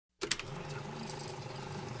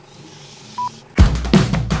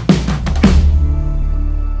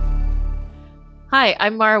Hi,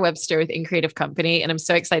 I'm Mara Webster with In Creative Company, and I'm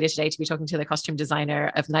so excited today to be talking to the costume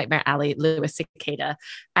designer of Nightmare Alley, Luis Sequeira.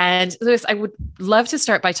 And Luis, I would love to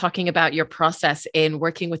start by talking about your process in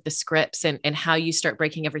working with the scripts and how you start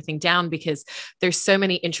breaking everything down, because there's so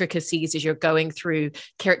many intricacies as you're going through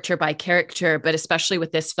character by character, but especially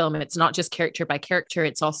with this film, it's not just character by character,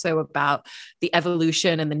 it's also about the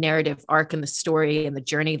evolution and the narrative arc and the story and the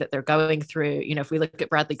journey that they're going through. You know, if we look at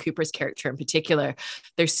Bradley Cooper's character in particular,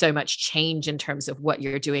 there's so much change in terms of what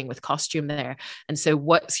you're doing with costume there. And so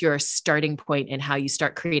what's your starting point in how you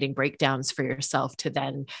start creating breakdowns for yourself to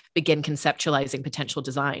then begin conceptualizing potential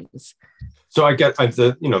designs? So I get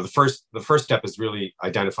the first step is really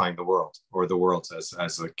identifying the world, or the worlds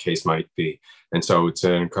as the case might be. And so it's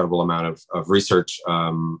an incredible amount of research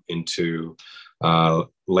into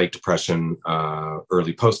late depression,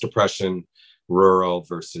 early post-depression, rural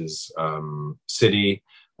versus city,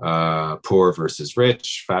 poor versus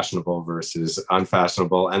rich, fashionable versus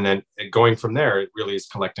unfashionable. And then going from there, it really is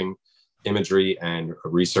collecting imagery and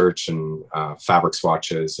research and fabric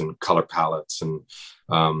swatches and color palettes and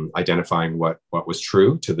identifying what was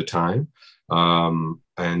true to the time.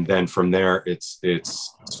 And then from there, it's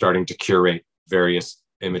starting to curate various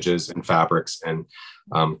images and fabrics and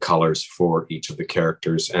colors for each of the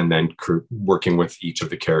characters, and then working with each of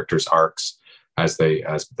the characters' arcs as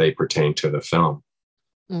they pertain to the film.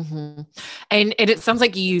 Mm-hmm. And it sounds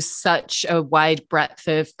like you use such a wide breadth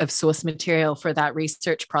of source material for that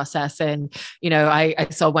research process. And, you know, I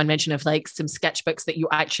saw one mention of like some sketchbooks that you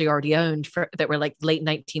actually already owned that were like late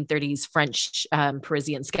 1930s French,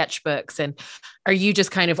 Parisian sketchbooks. And are you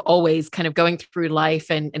just kind of always kind of going through life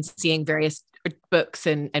and seeing various books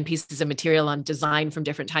and pieces of material on design from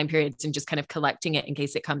different time periods and just kind of collecting it in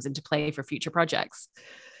case it comes into play for future projects?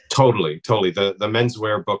 Totally. The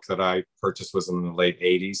menswear book that I purchased was in the late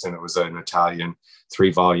 80s, and it was an Italian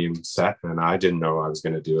 3-volume set. And I didn't know I was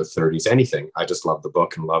going to do a 30s anything. I just loved the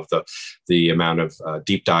book and loved the amount of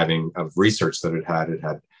deep diving of research that it had. It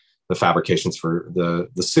had the fabrications for the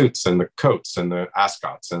suits and the coats and the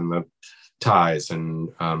ascots and the ties and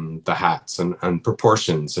the hats and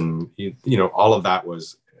proportions. And, all of that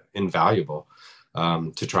was invaluable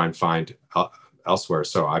to try and find elsewhere.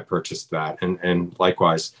 So I purchased that, and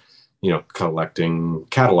likewise, collecting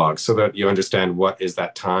catalogs so that you understand what is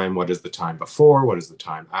that time, what is the time before, what is the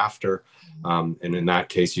time after. And in that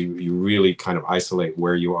case, you really kind of isolate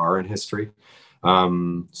where you are in history.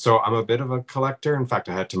 So I'm a bit of a collector. In fact,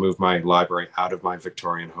 I had to move my library out of my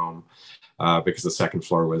Victorian home because the second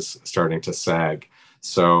floor was starting to sag.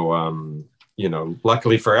 So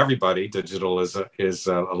luckily for everybody, digital is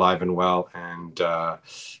alive and well, and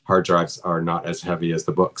hard drives are not as heavy as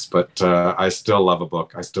the books. But I still love a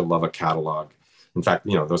book. I still love a catalog. In fact,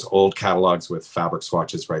 those old catalogs with fabric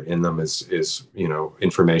swatches right in them is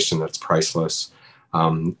information that's priceless,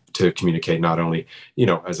 to communicate not only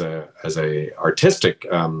as a artistic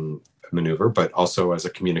maneuver, but also as a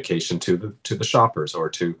communication to the shoppers or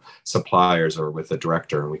to suppliers or with the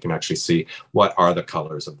director. And we can actually see what are the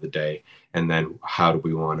colors of the day, and then how do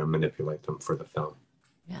we want to manipulate them for the film.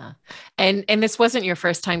 Yeah. And this wasn't your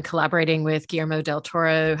first time collaborating with Guillermo del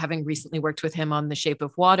Toro, having recently worked with him on The Shape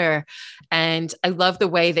of Water. And I love the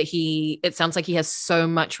way that it sounds like he has so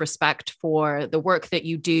much respect for the work that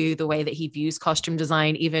you do, the way that he views costume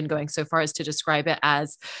design, even going so far as to describe it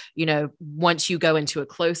as, once you go into a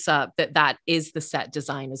close-up, that is the set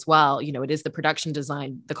design as well. It is the production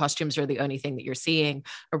design. The costumes are the only thing that you're seeing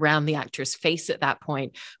around the actor's face at that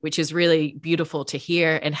point, which is really beautiful to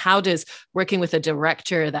hear. And how does working with a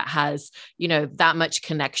director that has, that much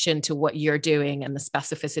connection to what you're doing and the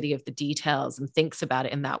specificity of the details and thinks about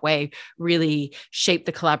it in that way really shape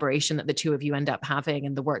the collaboration that the two of you end up having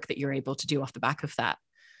and the work that you're able to do off the back of that?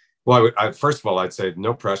 Well, first of all, I'd say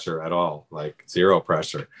no pressure at all, like zero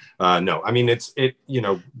pressure. No, I mean,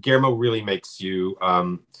 Guillermo really makes you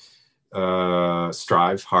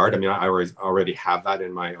strive hard. I mean, I already have that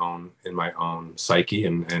in my own psyche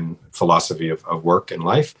and philosophy of work and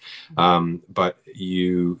life. But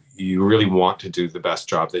you really want to do the best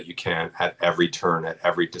job that you can at every turn, at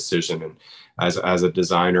every decision. And as a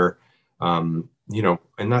designer, in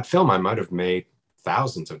that film, I might have made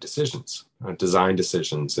thousands of decisions, design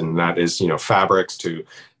decisions, and that is, fabrics to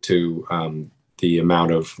the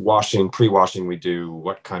amount of pre-washing we do,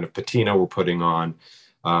 what kind of patina we're putting on,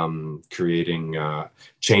 changing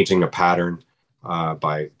a pattern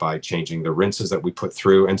by changing the rinses that we put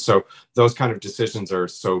through. And so those kind of decisions are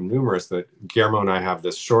so numerous that Guillermo and I have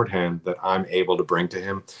this shorthand that I'm able to bring to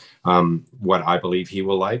him, what I believe he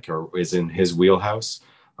will like or is in his wheelhouse.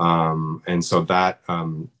 And so that,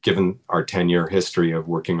 given our 10-year history of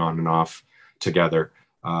working on and off together,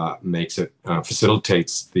 makes it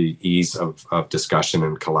facilitates the ease of discussion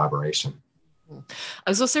and collaboration. I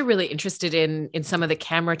was also really interested in some of the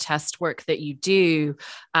camera test work that you do.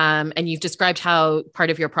 And you've described how part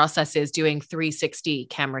of your process is doing 360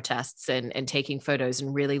 camera tests and taking photos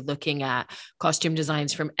and really looking at costume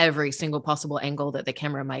designs from every single possible angle that the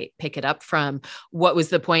camera might pick it up from. What was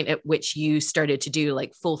the point at which you started to do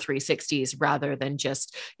like full 360s rather than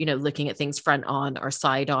just, looking at things front on or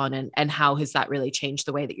side on? And how has that really changed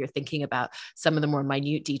the way that you're thinking about some of the more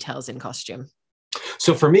minute details in costume?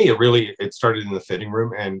 So for me, it started in the fitting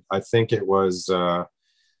room, and I think it was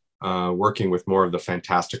working with more of the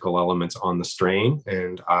fantastical elements on the strain.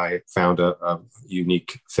 And I found a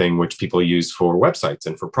unique thing which people use for websites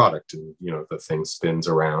and for product. And the thing spins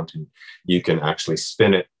around, and you can actually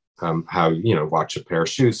spin it. How watch a pair of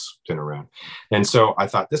shoes spin around. And so I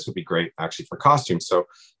thought this would be great actually for costumes. So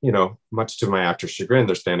much to my actor's chagrin,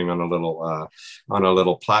 they're standing on a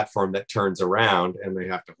little platform that turns around, and they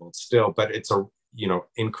have to hold still. But it's a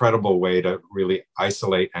incredible way to really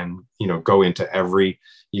isolate and go into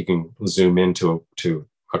you can zoom into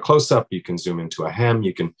a close-up, you can zoom into a hem,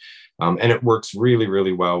 you can and it works really,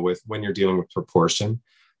 really well when you're dealing with proportion,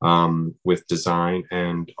 with design,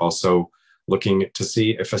 and also looking to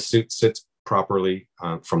see if a suit sits properly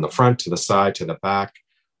from the front to the side to the back.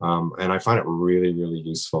 And I find it really, really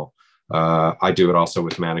useful. I do it also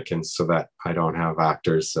with mannequins so that I don't have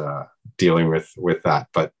actors dealing with that.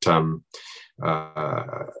 But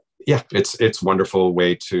it's wonderful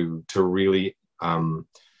way to really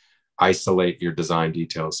isolate your design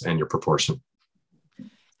details and your proportion.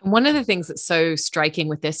 One of the things that's so striking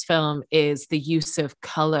with this film is the use of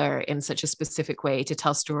color in such a specific way to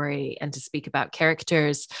tell story and to speak about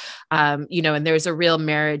characters. And there's a real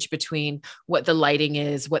marriage between what the lighting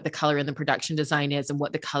is, what the color in the production design is, and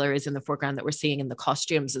what the color is in the foreground that we're seeing in the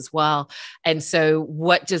costumes as well. And so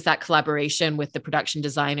what does that collaboration with the production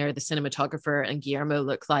designer, the cinematographer, and Guillermo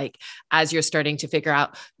look like as you're starting to figure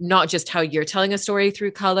out not just how you're telling a story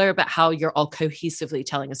through color, but how you're all cohesively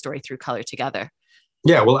telling a story through color together?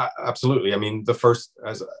 Yeah, well, absolutely. I mean, the first,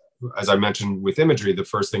 as I mentioned with imagery, the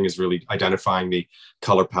first thing is really identifying the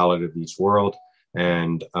color palette of each world,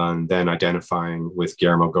 and then identifying with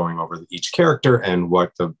Guillermo, going over each character and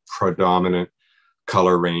what the predominant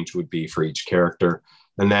color range would be for each character.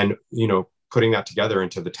 And then, putting that together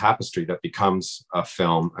into the tapestry that becomes a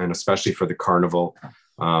film, and especially for the carnival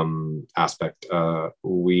aspect,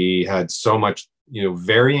 we had so much,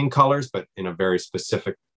 varying colors, but in a very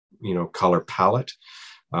specific color palette.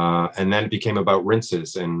 And then it became about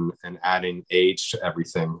rinses and adding age to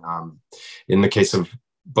everything. In the case of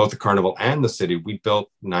both the carnival and the city, we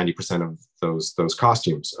built 90% of those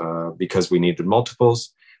costumes because we needed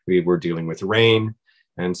multiples. We were dealing with rain.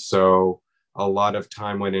 And so a lot of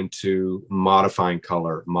time went into modifying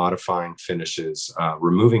color, modifying finishes,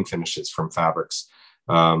 removing finishes from fabrics.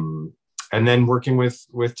 And then working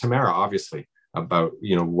with Tamara, obviously, about,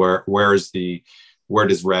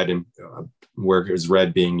 where is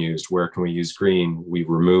red being used? Where can we use green? We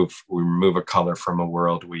remove a color from a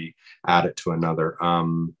world, we add it to another.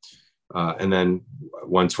 And then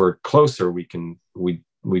once we're closer, we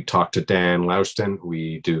talk to Dan Lauston,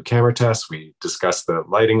 we do camera tests, we discuss the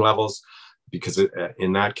lighting levels, because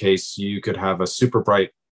in that case, you could have a super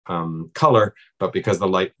bright color, but because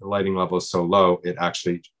the lighting level is so low, it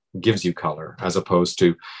actually gives you color, as opposed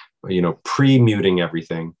to, pre-muting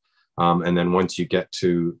everything. And then once you get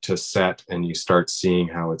to set and you start seeing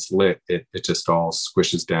how it's lit, it just all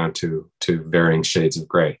squishes down to varying shades of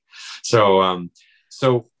gray. So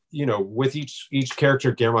with each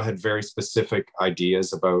character, Guillermo had very specific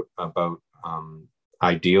ideas about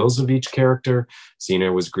ideals of each character.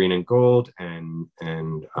 Xena was green and gold, and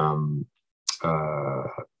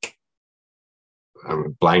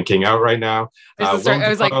I'm blanking out right now. I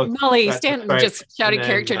was like, Molly, Stanton just shouting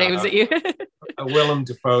character names at you. Willem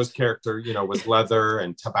Dafoe's character, was leather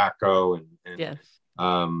and tobacco,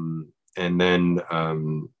 and then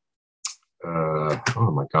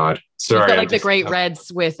oh my God, sorry. You've got the great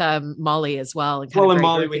reds with Molly as well. And in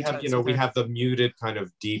Molly we have we have the muted kind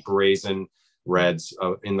of deep raisin reds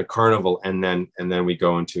in the carnival, and then we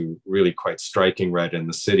go into really quite striking red in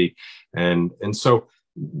the city, and so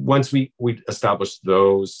once we established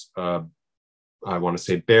those, I want to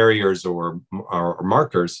say barriers or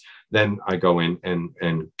markers, then I go in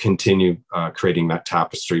and continue creating that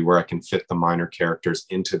tapestry where I can fit the minor characters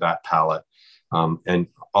into that palette, and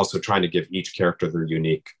also trying to give each character their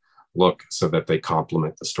unique look so that they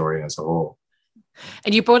complement the story as a whole.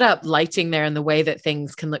 And you brought up lighting there and the way that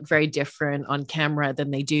things can look very different on camera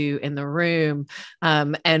than they do in the room.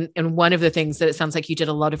 And one of the things that it sounds like you did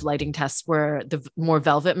a lot of lighting tests were the more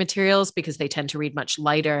velvet materials, because they tend to read much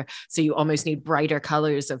lighter. So you almost need brighter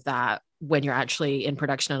colors of that when you're actually in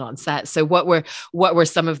production and on set. So what were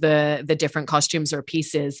some of the different costumes or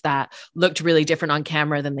pieces that looked really different on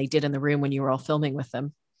camera than they did in the room when you were all filming with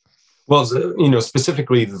them? Well, you know,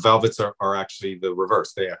 specifically the velvets are actually the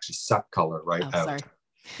reverse. They actually suck color right out. Sorry.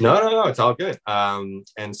 No, it's all good.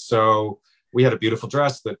 And so we had a beautiful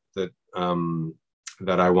dress that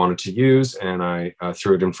I wanted to use, and I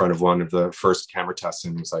threw it in front of one of the first camera tests,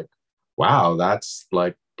 and was like, "Wow, that's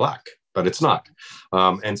like black," but it's not.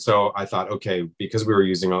 And so I thought, okay, because we were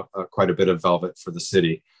using quite a bit of velvet for the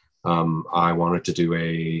city, I wanted to do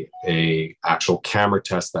a actual camera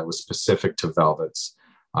test that was specific to velvets.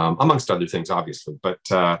 Amongst other things, obviously, but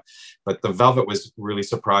the velvet was really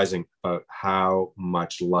surprising about how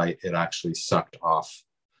much light it actually sucked off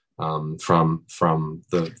from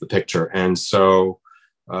the picture. And so,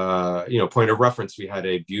 you know, point of reference, we had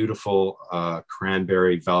a beautiful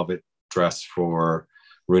cranberry velvet dress for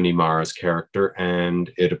Rooney Mara's character, and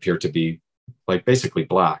it appeared to be like basically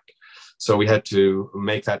black. So we had to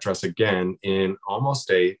make that dress again in almost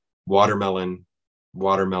a watermelon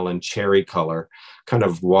cherry color, kind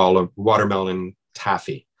of watermelon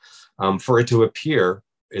taffy, for it to appear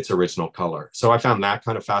its original color. So I found that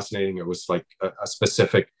kind of fascinating. It was like a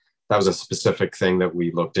specific thing that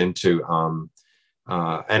we looked into.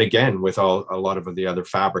 And again, with a lot of the other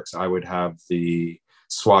fabrics, I would have the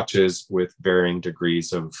swatches with varying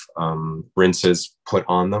degrees of rinses put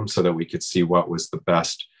on them so that we could see what was the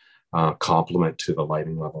best complement to the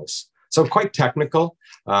lighting levels. So quite technical.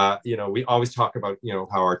 You know, we always talk about, you know,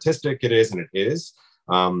 how artistic it is, and it is.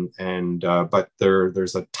 But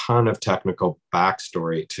there's a ton of technical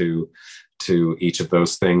backstory to each of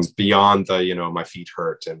those things beyond the, you know, my feet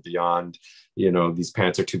hurt, and beyond, you know, these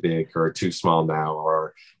pants are too big or too small now,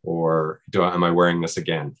 or am I wearing this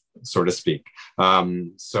again, so to speak.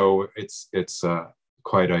 So it's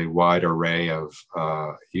quite a wide array of,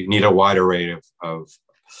 you need a wide array of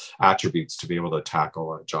attributes to be able to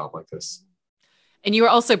tackle a job like this. And you were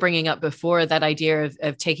also bringing up before that idea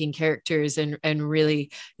of taking characters and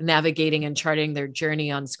really navigating and charting their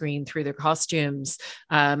journey on screen through their costumes.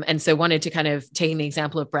 And so wanted to kind of, taking the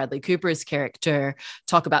example of Bradley Cooper's character,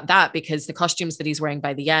 talk about that, because the costumes that he's wearing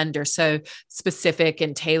by the end are so specific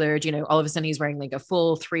and tailored. You know, all of a sudden he's wearing like a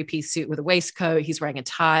full 3-piece suit with a waistcoat. He's wearing a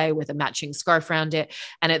tie with a matching scarf around it.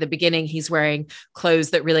 And at the beginning, he's wearing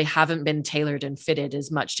clothes that really haven't been tailored and fitted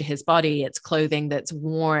as much to his body. It's clothing that's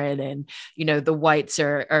worn, and, you know, the whites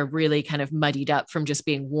are really kind of muddied up from just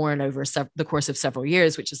being worn over the course of several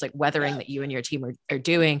years, which is like weathering that you and your team are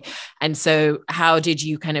doing. And so how did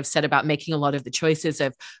you kind of set about making a lot of the choices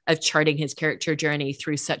of charting his character journey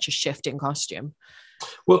through such a shift in costume?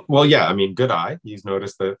 Well, yeah, I mean, good eye. You've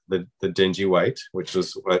noticed the dingy white, which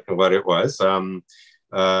was what it was.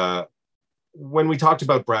 When we talked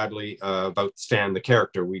about Bradley, about Stan, the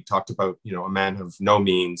character, we talked about, you know, a man of no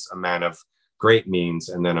means, a man of great means,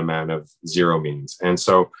 and then a man of zero means. And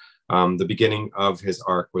so the beginning of his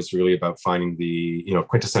arc was really about finding the, you know,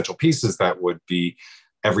 quintessential pieces that would be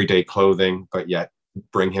everyday clothing, but yet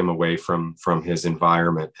bring him away from his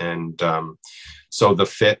environment. And so the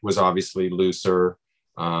fit was obviously looser.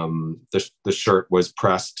 The shirt was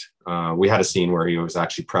pressed. We had a scene where he was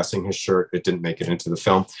actually pressing his shirt. It didn't make it into the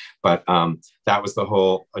film, but that was the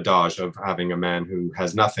whole adage of having a man who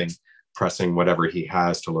has nothing pressing whatever he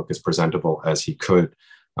has to look as presentable as he could.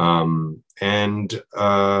 And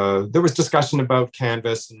there was discussion about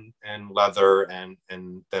canvas and leather, and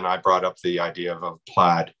then I brought up the idea of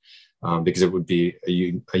plaid, because it would be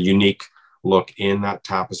a unique look in that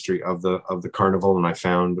tapestry of the carnival. And I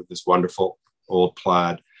found this wonderful old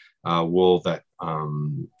plaid wool that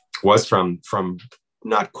was from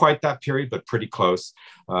not quite that period, but pretty close.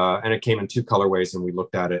 And it came in 2 colorways, and we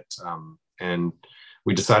looked at it, and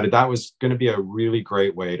we decided that was going to be a really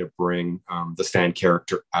great way to bring the Stan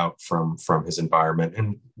character out from his environment.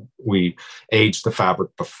 And we aged the fabric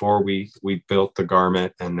before we built the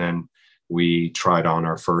garment, and then we tried on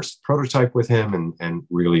our first prototype with him and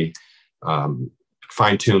really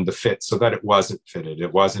fine-tuned the fit so that it wasn't fitted.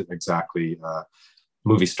 It wasn't exactly a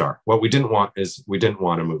movie star. What we didn't want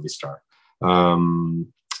a movie star.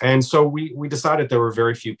 And so we decided there were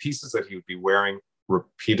very few pieces that he would be wearing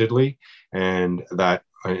repeatedly, and that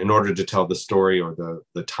in order to tell the story or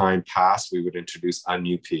the time pass, we would introduce a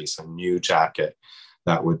new piece, a new jacket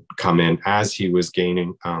that would come in as he was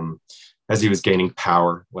gaining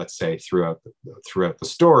power, let's say, throughout the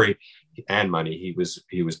story, and money.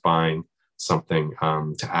 He was buying something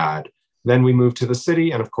to add. Then we moved to the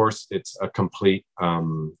city, and of course, it's a complete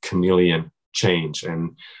chameleon change.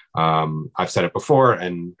 And I've said it before,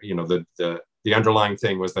 and the underlying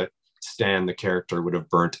thing was that Stan, the character, would have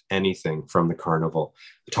burnt anything from the carnival,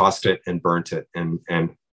 tossed it and burnt it, and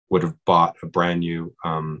would have bought a brand new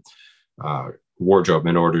wardrobe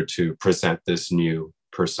in order to present this new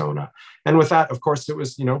persona. And with that, of course, it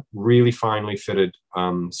was, really finely fitted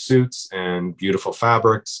suits and beautiful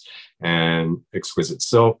fabrics and exquisite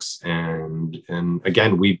silks. And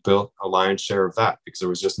again, we built a lion's share of that because there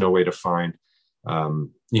was just no way to find,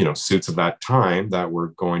 suits of that time that were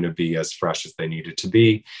going to be as fresh as they needed to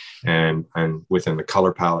be. And within the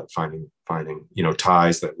color palette, finding,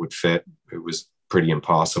 ties that would fit, it was pretty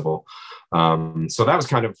impossible. So that was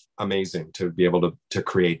kind of amazing to be able to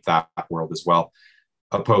create that world as well,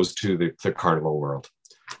 opposed to the carnival world.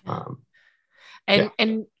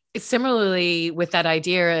 And similarly with that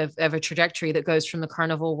idea of a trajectory that goes from the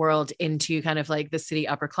carnival world into kind of like the city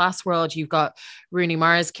upper class world, you've got Rooney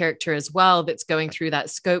Mara's character as well that's going through that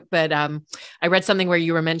scope. But I read something where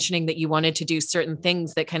you were mentioning that you wanted to do certain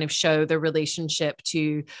things that kind of show the relationship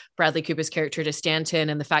to Bradley Cooper's character to Stanton,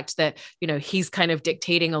 and the fact that, he's kind of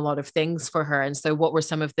dictating a lot of things for her. And so what were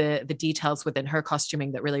some of the details within her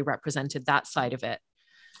costuming that really represented that side of it?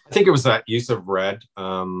 I think it was that use of red,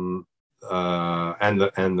 and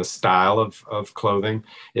the style of clothing.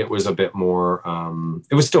 It was a bit more.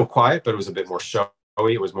 It was still quiet, but it was a bit more showy.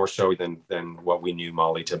 It was more showy than what we knew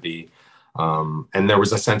Molly to be, and there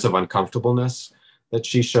was a sense of uncomfortableness that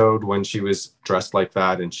she showed when she was dressed like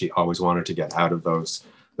that, and she always wanted to get out of those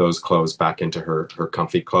clothes back into her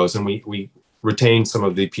comfy clothes. And we retained some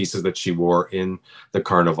of the pieces that she wore in the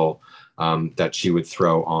carnival, that she would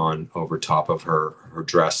throw on over top of her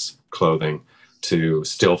dress clothing to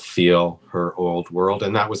still feel her old world.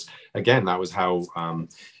 And that was how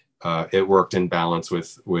it worked in balance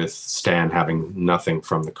with Stan having nothing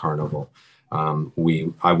from the carnival.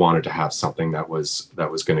 I wanted to have something that was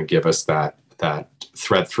going to give us that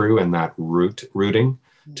thread through and that rooting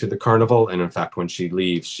to the carnival. And in fact, when she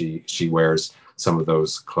leaves, she wears some of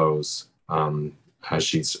those clothes as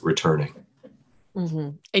she's returning. Mm-hmm.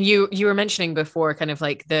 And you were mentioning before kind of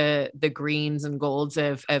like the greens and golds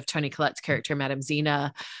of Toni Collette's character, Madame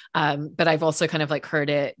Zena. But I've also kind of like heard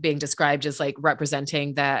it being described as like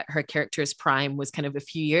representing that her character's prime was kind of a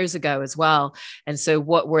few years ago as well. And so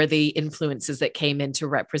what were the influences that came in to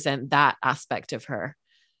represent that aspect of her?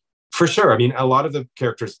 For sure. I mean, a lot of the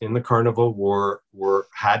characters in the carnival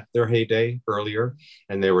had their heyday earlier,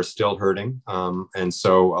 and they were still hurting. And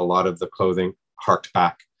so a lot of the clothing harked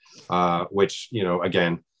back, which,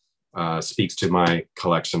 again, speaks to my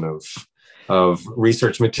collection of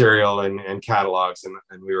research material and catalogs.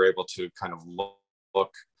 And we were able to kind of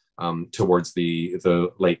look towards the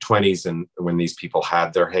late 20s and when these people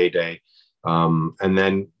had their heyday. And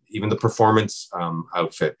then even the performance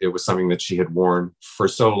outfit, it was something that she had worn for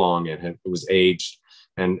so long. It was aged.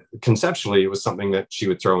 And conceptually, it was something that she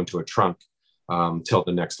would throw into a trunk till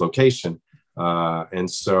the next location.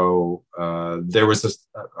 And so there was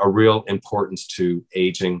a real importance to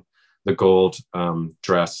aging the gold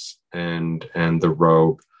dress and the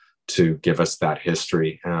robe to give us that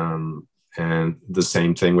history. And the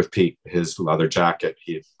same thing with Pete, his leather jacket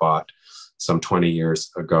he had bought some 20 years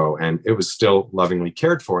ago, and it was still lovingly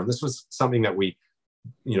cared for. And this was something that we,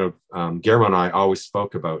 Guillermo and I always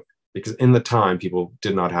spoke about, because in the time people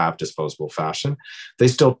did not have disposable fashion. They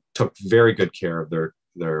still took very good care of their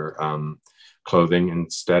clothing.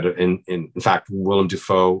 Instead of, in fact, Willem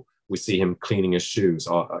Dafoe, we see him cleaning his shoes,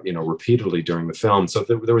 repeatedly during the film. So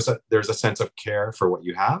there's a sense of care for what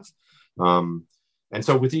you have. And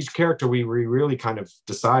so with each character, we really kind of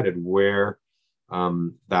decided where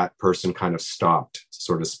that person kind of stopped,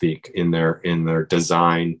 so to speak, in their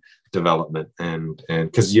design development. And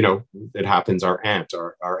because, it happens, our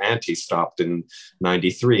auntie stopped in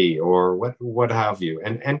 93 or what have you.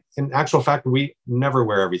 And in actual fact, we never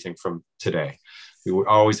wear everything from today. We would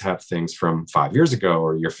always have things from 5 years ago,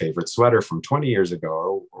 or your favorite sweater from 20 years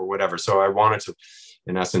ago, or whatever. So I wanted to,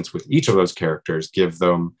 in essence, with each of those characters, give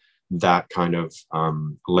them that kind of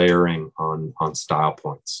layering on style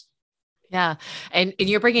points. Yeah. And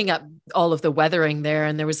you're bringing up all of the weathering there.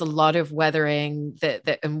 And there was a lot of weathering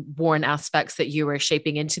that and worn aspects that you were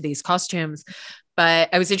shaping into these costumes. But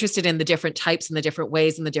I was interested in the different types and the different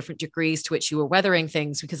ways and the different degrees to which you were weathering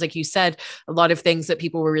things, because like you said, a lot of things that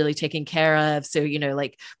people were really taking care of. So,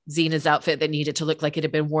 like Zena's outfit that needed to look like it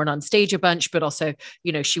had been worn on stage a bunch, but also,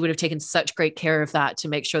 she would have taken such great care of that to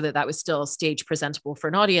make sure that that was still stage presentable for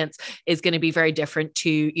an audience, is going to be very different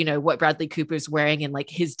to, what Bradley Cooper's wearing in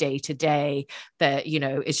like his day to day, that,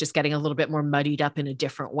 is just getting a little bit more muddied up in a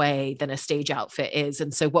different way than a stage outfit is.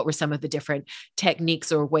 And so what were some of the different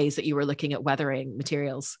techniques or ways that you were looking at weathering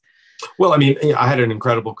materials? Well, I mean, I had an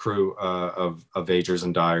incredible crew of agers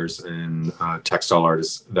and dyers and textile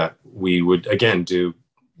artists that we would, again, do,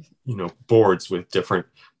 boards with different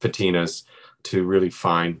patinas to really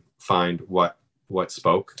find what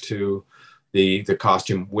spoke to the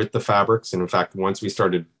costume with the fabrics. And in fact, once we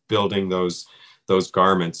started building those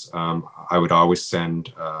garments, I would always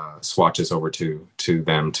send swatches over to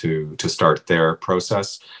them to start their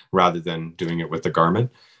process rather than doing it with the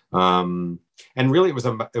garment. And really,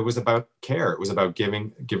 it was about care. It was about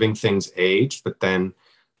giving things age, but then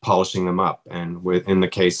polishing them up. And in the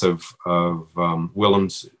case of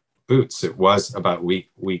Willem's boots, it was about we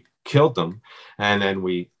killed them, and then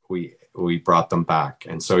we brought them back.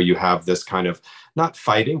 And so you have this kind of not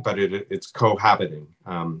fighting, but it's cohabiting,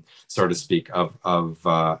 so to speak,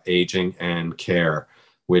 of aging and care,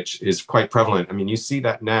 which is quite prevalent. I mean, you see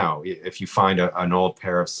that now. If you find an old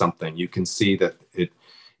pair of something, you can see that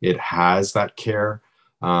it has that care,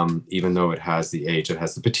 even though it has the age. It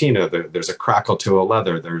has the patina. There's a crackle to a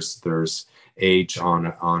leather. There's age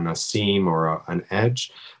on a seam or an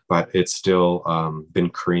edge, but it's still been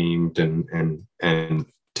creamed and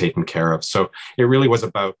taken care of. So it really was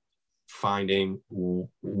about finding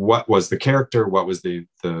what was the character, what was the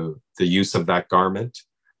use of that garment.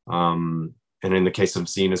 And in the case of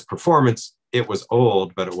Zena's performance, it was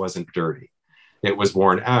old, but it wasn't dirty. It was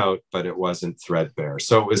worn out, but it wasn't threadbare.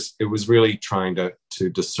 So it was really trying to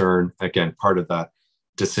discern, again, part of that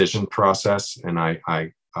decision process. And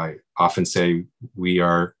I often say we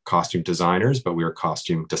are costume designers, but we are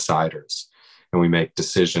costume deciders. And we make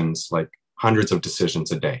decisions, like hundreds of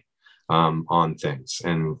decisions a day on things.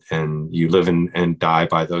 And you live and die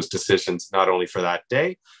by those decisions, not only for that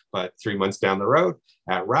day, but 3 months down the road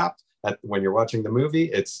at wrap. When you're watching the movie,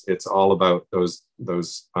 it's all about those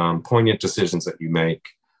poignant decisions that you make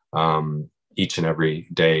each and every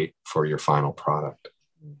day for your final product.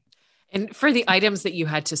 And for the items that you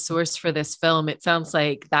had to source for this film, it sounds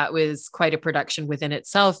like that was quite a production within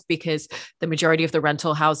itself, because the majority of the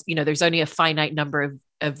rental house, there's only a finite number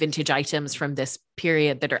of vintage items from this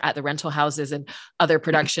period that are at the rental houses, and other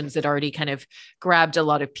productions that already kind of grabbed a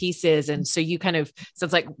lot of pieces. And so you kind of,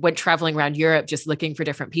 sounds like, went traveling around Europe just looking for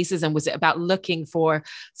different pieces. And was it about looking for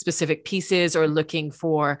specific pieces or looking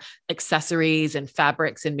for accessories and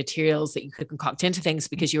fabrics and materials that you could concoct into things?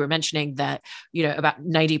 Because you were mentioning that, about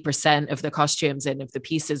 90% of the costumes and of the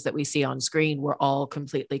pieces that we see on screen were all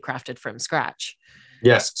completely crafted from scratch.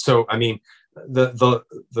 Yes. So, I mean,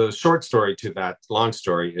 the short story to that long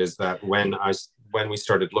story is that when we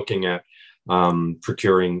started looking at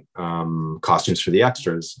procuring costumes for the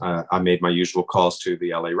extras, I made my usual calls to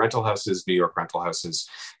the LA rental houses, New York rental houses,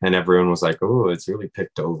 and everyone was like, "Oh, it's really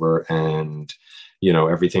picked over, and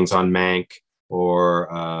everything's on Mank." Or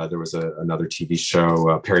there was another TV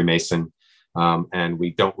show, Perry Mason. And we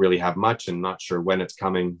don't really have much, and not sure when it's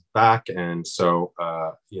coming back. And so,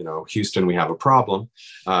 Houston, we have a problem.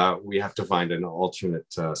 We have to find an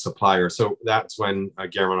alternate supplier. So that's when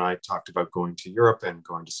Guillermo and I talked about going to Europe and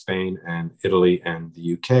going to Spain and Italy and the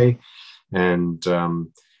UK. And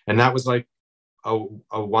that was like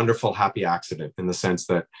a wonderful, happy accident, in the sense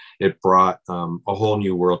that it brought a whole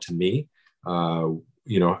new world to me.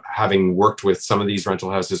 Having worked with some of these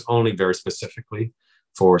rental houses only very specifically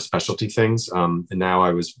for specialty things, and now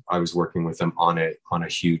I was working with them on a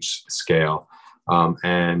huge scale,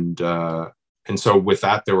 and so with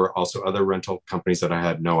that, there were also other rental companies that I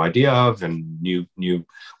had no idea of, and new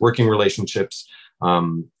working relationships.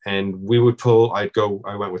 And we would pull. I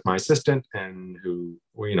went with my assistant, and who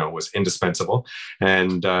was indispensable,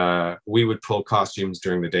 and we would pull costumes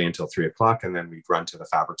during the day until 3:00, and then we'd run to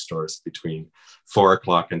the fabric stores between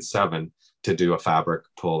 4:00 and 7 to do a fabric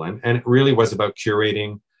pull. And it really was about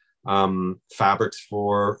curating fabrics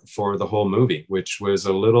for the whole movie, which was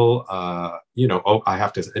a little, I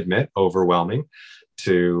have to admit, overwhelming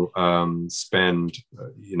to spend,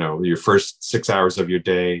 your first 6 hours of your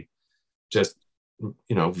day just,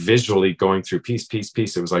 visually going through piece.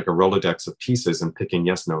 It was like a Rolodex of pieces and picking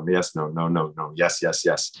yes, no, yes, no, no, no, no, yes, yes,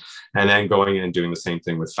 yes. And then going in and doing the same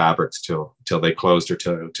thing with fabrics till they closed or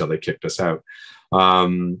till they kicked us out.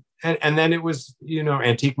 and then it was,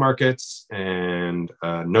 antique markets and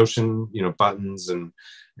Notion, buttons and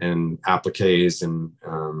appliques and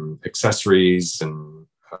accessories and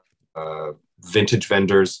vintage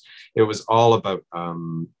vendors. It was all about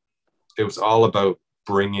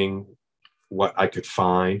bringing what I could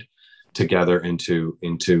find together into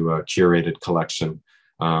a curated collection.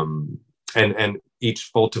 And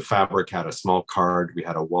each bolt of fabric had a small card. We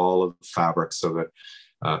had a wall of fabric so that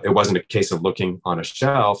it wasn't a case of looking on a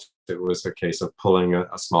shelf. It was a case of pulling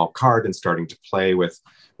a small card and starting to play with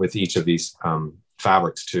each of these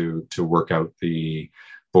fabrics to work out the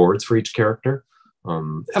boards for each character.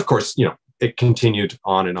 Of course, it continued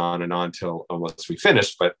on and on and on till almost we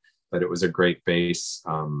finished, but it was a great base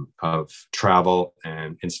of travel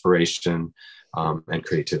and inspiration and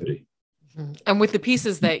creativity. And with the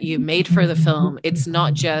pieces that you made for the film, it's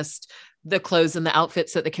not just the clothes and the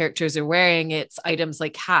outfits that the characters are wearing. It's items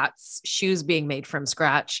like hats, shoes being made from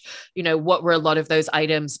scratch. What were a lot of those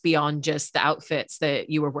items beyond just the outfits that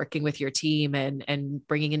you were working with your team and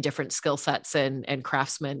bringing in different skill sets and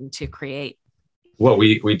craftsmen to create? Well,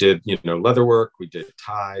 we did, leather work, we did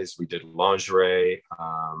ties, we did lingerie,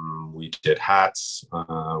 we did hats,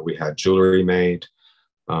 we had jewelry made.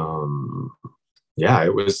 Yeah,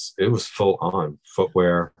 it was full on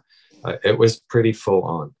footwear. It was pretty full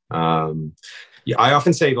on. Yeah, I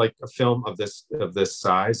often say, like, a film of this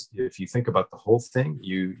size, if you think about the whole thing,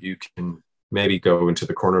 you can maybe go into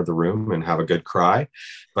the corner of the room and have a good cry.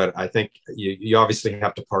 But I think you obviously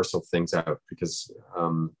have to parcel things out because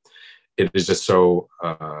it is just so,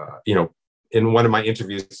 in one of my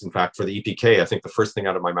interviews, in fact, for the EPK, I think the first thing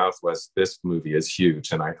out of my mouth was, "This movie is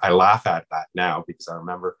huge." And I laugh at that now because I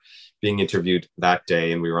remember being interviewed that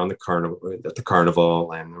day and we were on at the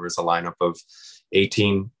carnival, and there was a lineup of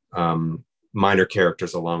 18 minor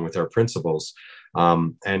characters along with our principals.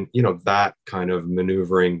 And, that kind of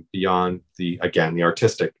maneuvering beyond the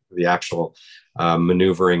artistic, the actual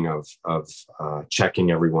maneuvering of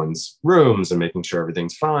checking everyone's rooms and making sure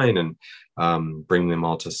everything's fine and bringing them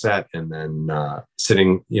all to set, and then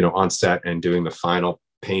sitting, on set and doing the final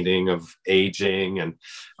painting of aging and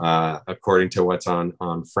according to what's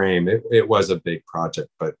on frame. It was a big project,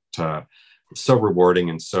 but so rewarding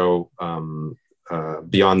and so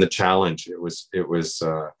beyond the challenge. It was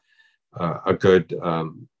a good,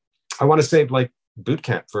 I want to say, like, boot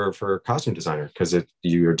camp for a costume designer, because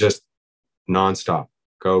you're just nonstop,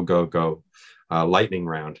 go, lightning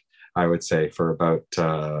round, I would say, for about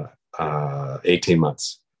 18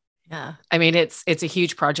 months. Yeah. I mean, it's a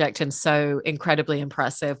huge project and so incredibly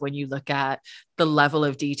impressive when you look at the level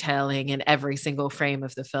of detailing in every single frame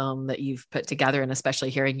of the film that you've put together. And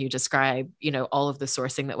especially hearing you describe, all of the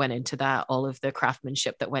sourcing that went into that, all of the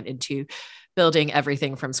craftsmanship that went into building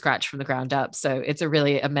everything from scratch, from the ground up. So it's a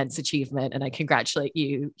really immense achievement and I congratulate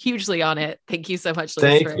you hugely on it. Thank you so much,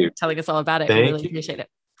 Luis, for telling us all about it. We really appreciate it.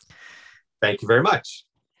 Thank you very much.